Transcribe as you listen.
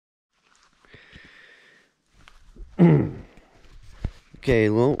Okay,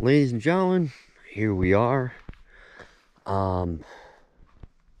 well, ladies and gentlemen, here we are. I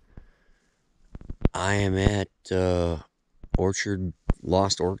am at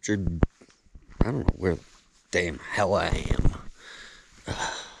Lost Orchard. I don't know where the damn hell I am.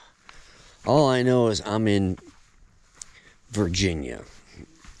 All I know is I'm in Virginia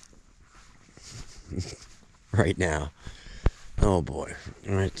right now. Oh boy,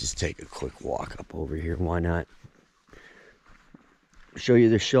 I might just take a quick walk up over here. Why not? Show you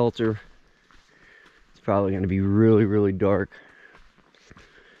the shelter. It's probably going to be really, really dark.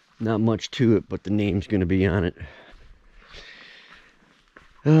 Not much to it, but the name's going to be on it.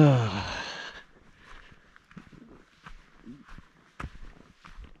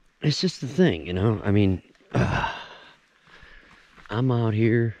 It's just the thing, you know? I mean, I'm out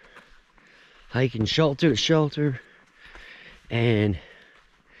here hiking shelter to shelter, and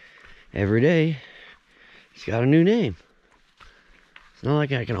every day it's got a new name. It's not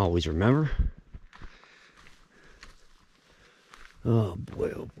like I can always remember. Oh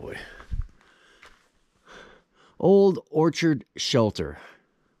boy, oh boy. Old Orcard Shelter.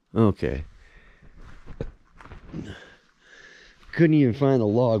 Okay. Couldn't even find the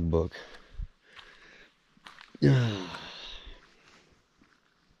logbook.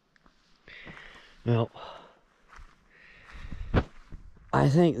 Well, I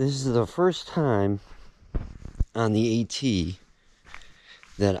think this is the first time on the AT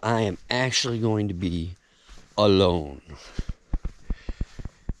that I am actually going to be alone.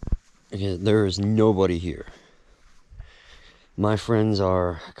 Because there is nobody here. My friends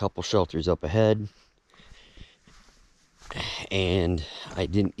are a couple shelters up ahead, and I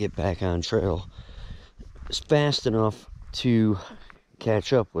didn't get back on trail fast enough to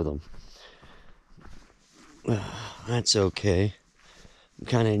catch up with them. That's okay. I'm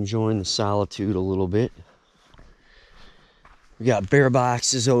kind of enjoying the solitude a little bit. We got bear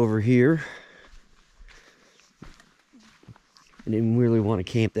boxes over here. I didn't really want to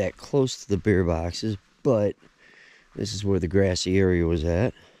camp that close to the bear boxes, but this is where the grassy area was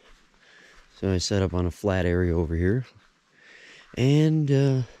at. So I set up on a flat area over here.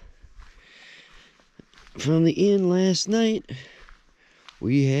 And from the inn last night,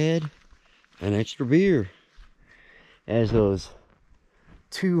 we had an extra beer. As those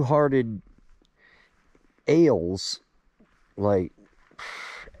two-hearted ales, like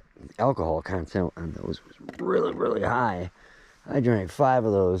alcohol content on those was really, really high. I drank 5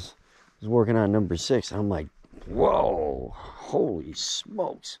 of those. I was working on number 6. I'm like, whoa, holy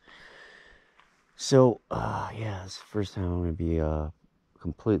smokes. So, yeah, it's the first time I'm going to be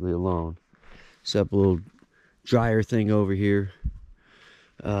completely alone. Set up a little dryer thing over here.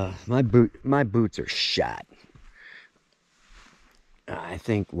 My boots are shot. I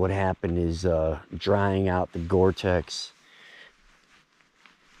think what happened is drying out the Gore-Tex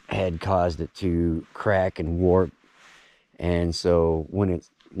had caused it to crack and warp. And so when it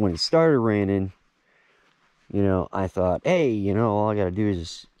started raining, you know, I thought, hey, you know, all I got to do is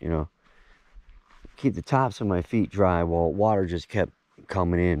just, you know, keep the tops of my feet dry while water just kept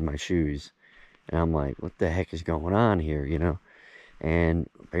coming in my shoes. And I'm like, what the heck is going on here, you know? And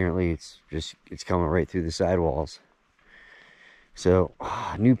apparently it's coming right through the sidewalls. So,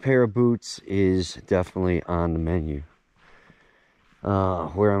 new pair of boots is definitely on the menu.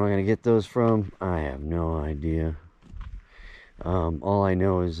 Where am I going to get those from? I have no idea. All I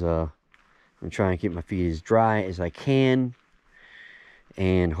know is I'm trying to keep my feet as dry as I can,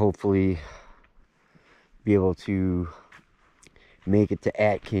 and hopefully be able to make it to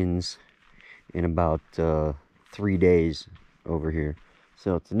Atkins in about 3 days over here.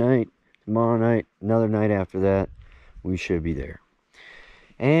 So tonight, tomorrow night, another night after that, we should be there.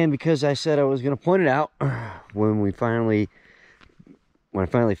 And because I said I was going to point it out when I finally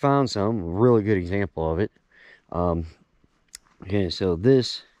found some, a really good example of it. Okay, so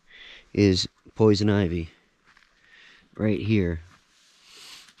this is poison ivy right here.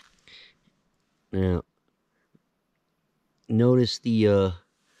 Now, notice the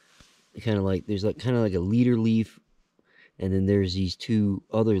kind of like there's kind of like a leader leaf, and then there's these 2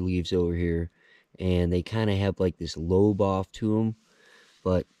 other leaves over here, and they kind of have like this lobe off to them.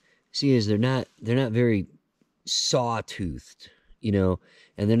 But see, as they're not very sawtoothed, you know,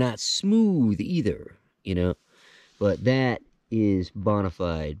 and they're not smooth either, you know. But that is bona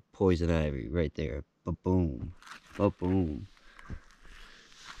fide poison ivy right there. Ba-boom. Ba-boom.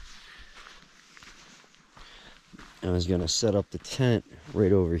 I was going to set up the tent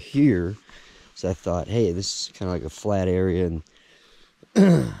right over here. So I thought, hey, this is kind of like a flat area. And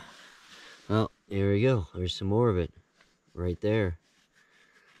well, there we go. There's some more of it right there.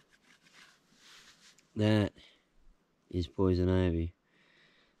 That is poison ivy.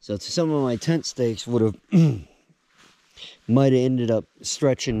 So some of my tent stakes would have might have ended up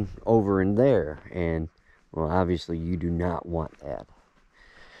stretching over in there, and well, obviously you do not want that,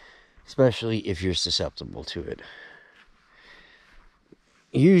 especially if you're susceptible to it.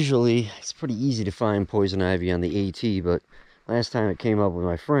 Usually it's pretty easy to find poison ivy on the AT, but last time it came up with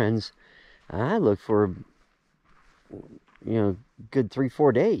my friends, I looked for, good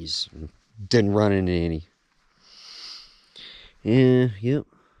 3-4 days, didn't run into any. Yeah, yep.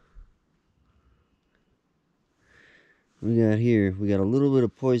 We got a little bit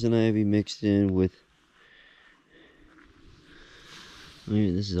of poison ivy mixed in with,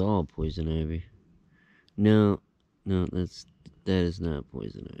 this is all poison ivy. No, that is not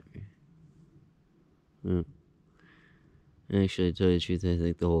poison ivy. No. Actually, to tell you the truth, I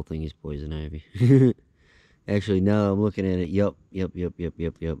think the whole thing is poison ivy. Actually, now I'm looking at it, yep. It's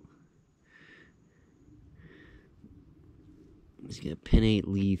got a pinnate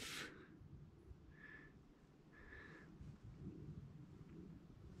leaf.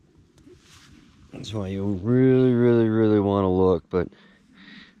 That's why you really want to look, but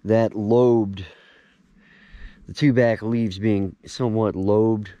that lobed, the two back leaves being somewhat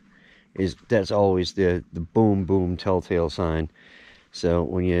lobed, that's always the boom telltale sign. So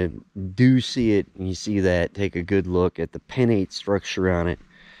when you do see it and you see that, take a good look at the pinnate structure on it.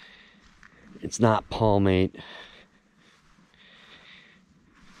 It's not palmate.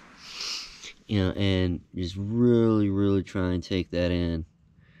 And just really try and take that in.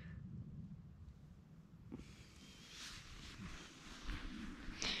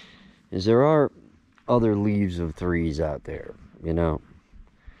 As there are other leaves of threes out there,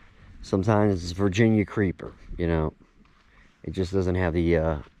 Sometimes it's Virginia creeper, It just doesn't have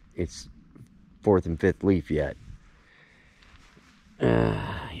the, its 4th and 5th leaf yet.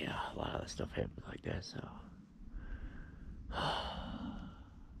 Yeah, a lot of that stuff happens like that, so.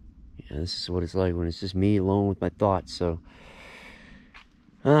 Yeah, this is what it's like when it's just me alone with my thoughts, so.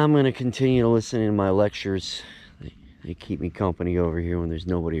 I'm going to continue to listen to my lectures. They keep me company over here when there's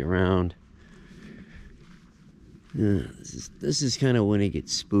nobody around. This is kind of when it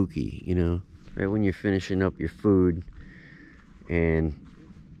gets spooky, right when you're finishing up your food and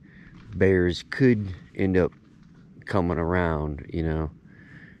bears could end up coming around,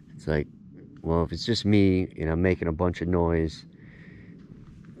 It's like, well, if it's just me and I'm making a bunch of noise,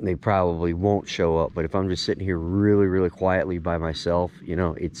 they probably won't show up. But if I'm just sitting here really quietly by myself,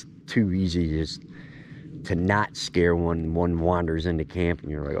 it's too easy just to not scare one wanders into camp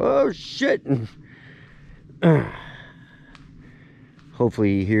and you're like, oh shit.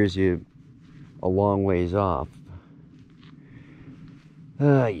 Hopefully he hears you a long ways off.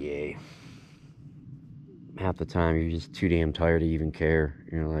 Yay. Half the time you're just too damn tired to even care.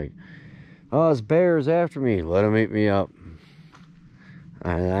 You're like, oh, this bear's after me. Let him eat me up.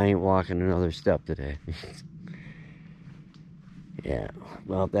 I ain't walking another step today. Yeah,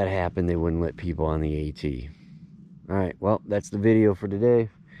 well, if that happened, they wouldn't let people on the AT. Alright, well, that's the video for today.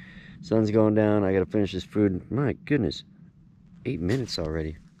 Sun's going down. I gotta finish this food. My goodness, 8 minutes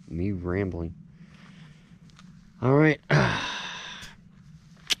already. Me rambling. Alright.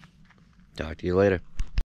 Talk to you later.